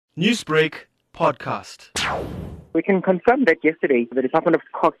Newsbreak podcast. We can confirm that yesterday the Department of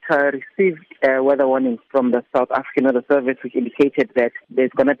Cogta received a weather warning from the South African Weather Service, which indicated that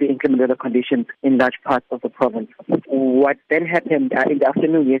there's going to be inclement weather conditions in large parts of the province. What then happened in the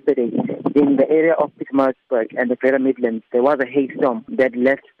afternoon yesterday, in the area of Pietermaritzburg and the Greater Midlands, there was a hailstorm that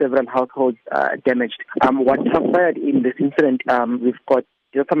left several households damaged. What transpired in this incident, we've got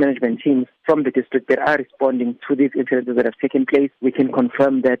disaster management teams from the district that are responding to these incidents that have taken place. We can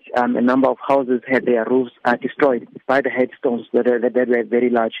confirm that a number of houses had their roofs destroyed by the hailstones that were very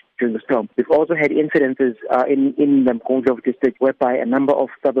large during the storm. We've also had incidences in the Mkonjov district whereby a number of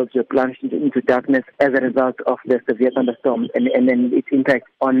suburbs were plunged into darkness as a result of the severe thunderstorms and then its impact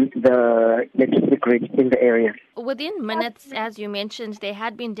on the electricity grid in the area. Within minutes, as you mentioned, there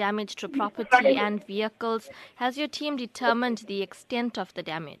had been damage to property and vehicles. Has your team determined the extent of the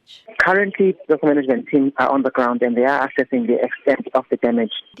damage? Currently, the management team are on the ground and they are assessing the extent of the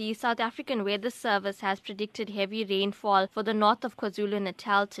damage. The South African Weather Service has predicted heavy rainfall for the north of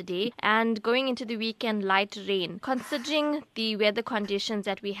KwaZulu-Natal today and going into the weekend, light rain. Considering the weather conditions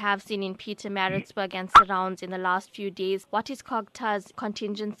that we have seen in Pietermaritzburg and surrounds in the last few days, what is Cogta's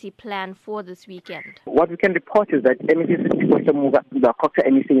contingency plan for this weekend? What we can report is that the Cogta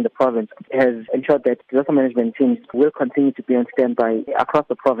MEC in the province has ensured that disaster management teams will continue to be on standby across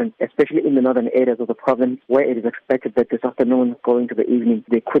the province, especially in the northern areas of the province, where it is expected that this afternoon going to the evening,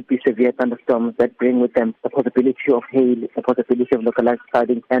 there could be severe thunderstorms that bring with them the possibility of hail, the possibility of localized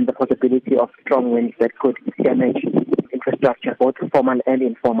flooding, and the possibility of strong winds that could damage infrastructure, both formal and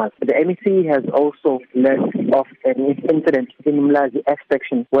informal. The MEC has also learned of an incident in Mlazi F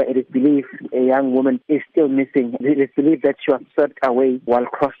section where it is believed a young woman is still missing. It is believed that she was swept away while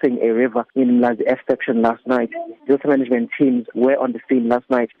crossing a river in Mlazi F section last night. Disaster management teams were on the scene last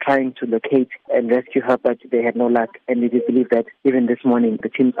night trying to locate and rescue her, but they had no luck. And it is believed that even this morning the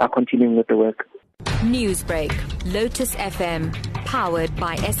teams are continuing with the work. Newsbreak, Lotus FM, powered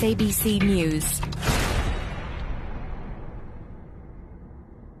by SABC News.